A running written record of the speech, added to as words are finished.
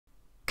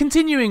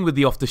Continuing with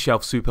the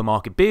off-the-shelf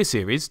supermarket beer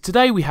series,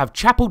 today we have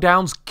Chapel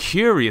Down's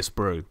Curious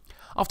Brew.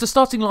 After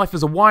starting life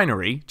as a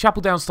winery,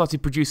 Chapel Down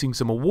started producing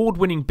some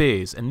award-winning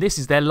beers, and this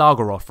is their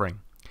lager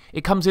offering.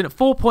 It comes in at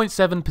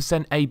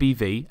 4.7%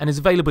 ABV and is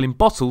available in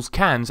bottles,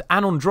 cans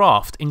and on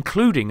draft,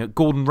 including at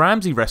Gordon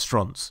Ramsay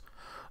restaurants.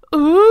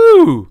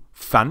 Ooh,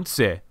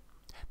 fancy.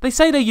 They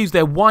say they use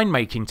their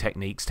winemaking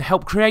techniques to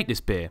help create this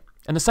beer,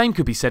 and the same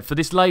could be said for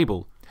this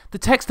label. The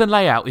text and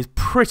layout is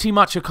pretty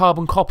much a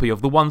carbon copy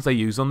of the ones they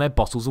use on their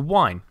bottles of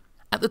wine.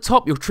 At the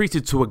top you're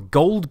treated to a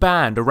gold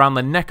band around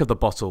the neck of the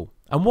bottle,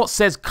 and what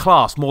says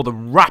class more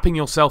than wrapping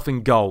yourself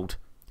in gold?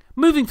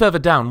 Moving further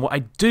down, what I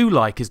do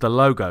like is the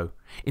logo.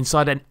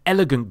 Inside an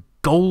elegant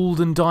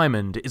golden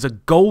diamond is a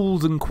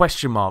golden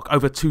question mark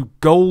over two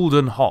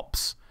golden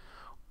hops.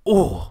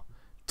 Oh,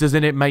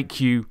 doesn't it make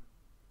you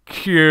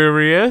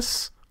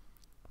curious?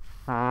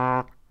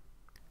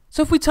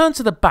 So if we turn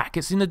to the back,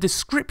 it's in the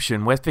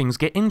description where things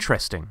get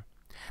interesting.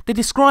 They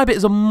describe it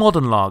as a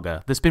modern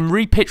lager that's been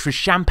repitched with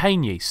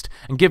champagne yeast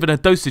and given a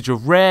dosage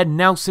of rare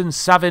Nelson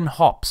Sauvin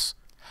hops.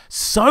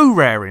 So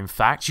rare in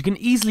fact, you can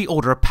easily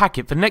order a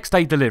packet for next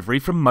day delivery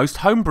from most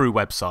homebrew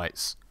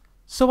websites.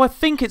 So I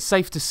think it's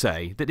safe to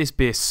say that this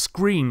beer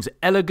screams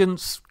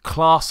elegance,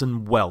 class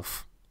and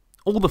wealth.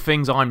 All the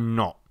things I'm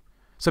not.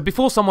 So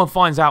before someone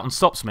finds out and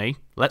stops me,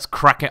 let's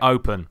crack it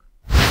open.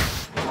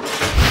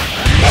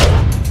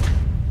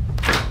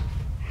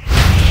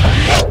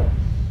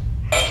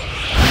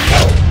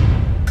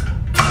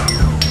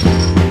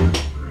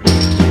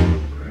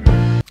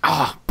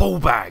 Ball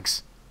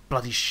bags!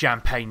 Bloody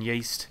champagne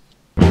yeast.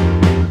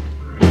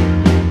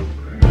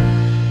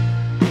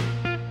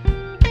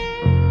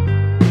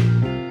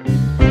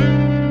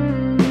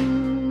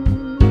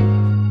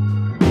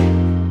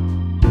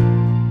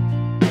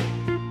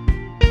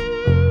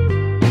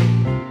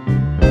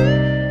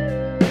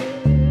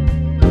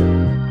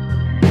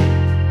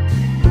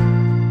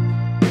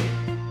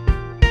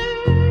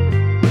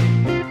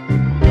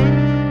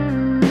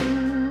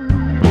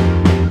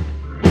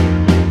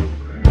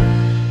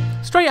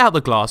 Straight out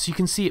the glass you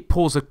can see it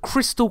pours a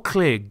crystal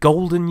clear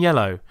golden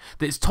yellow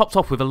that is topped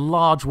off with a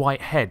large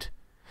white head.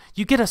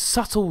 You get a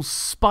subtle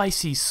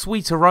spicy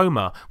sweet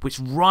aroma which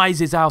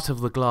rises out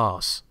of the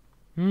glass.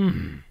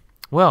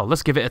 Well,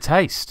 let's give it a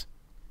taste.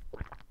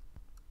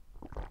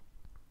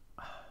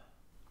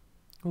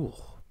 Ooh.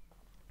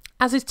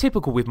 As is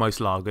typical with most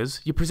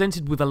lagers, you're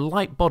presented with a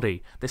light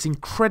body that's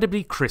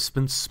incredibly crisp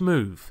and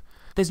smooth.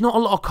 There's not a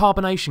lot of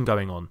carbonation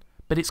going on,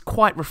 but it's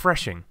quite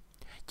refreshing.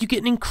 You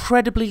get an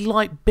incredibly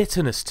light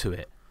bitterness to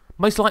it,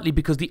 most likely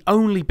because the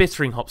only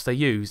bittering hops they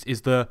use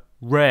is the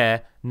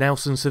rare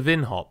Nelson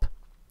Sauvin hop.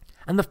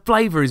 And the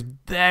flavour is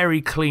very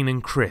clean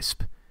and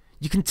crisp.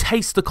 You can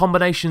taste the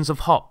combinations of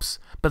hops,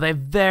 but they're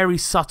very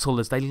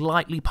subtle as they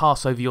lightly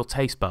pass over your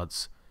taste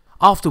buds,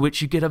 after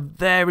which you get a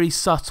very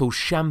subtle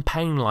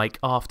champagne-like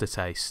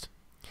aftertaste.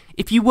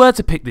 If you were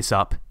to pick this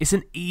up, it's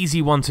an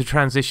easy one to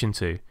transition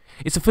to.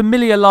 It's a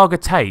familiar lager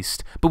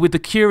taste, but with the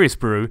Curious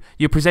Brew,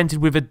 you're presented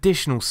with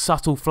additional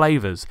subtle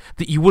flavours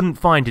that you wouldn't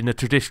find in the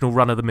traditional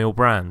run-of-the-mill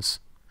brands.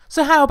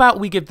 So how about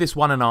we give this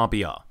one an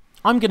RBR?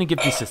 I'm going to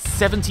give this a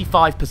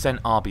 75%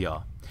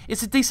 RBR.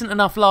 It's a decent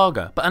enough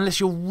lager, but unless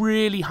you're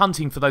really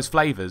hunting for those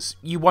flavours,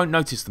 you won't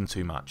notice them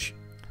too much.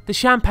 The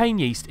champagne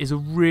yeast is a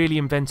really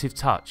inventive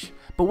touch,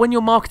 but when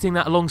you're marketing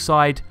that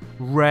alongside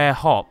rare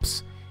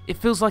hops, it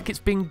feels like it's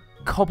been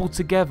cobbled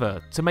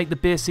together to make the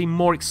beer seem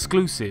more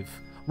exclusive,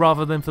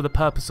 rather than for the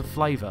purpose of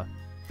flavour.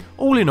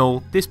 All in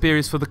all, this beer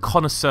is for the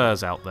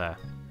connoisseurs out there.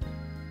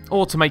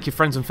 Or to make your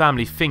friends and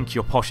family think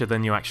you're posher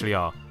than you actually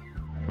are.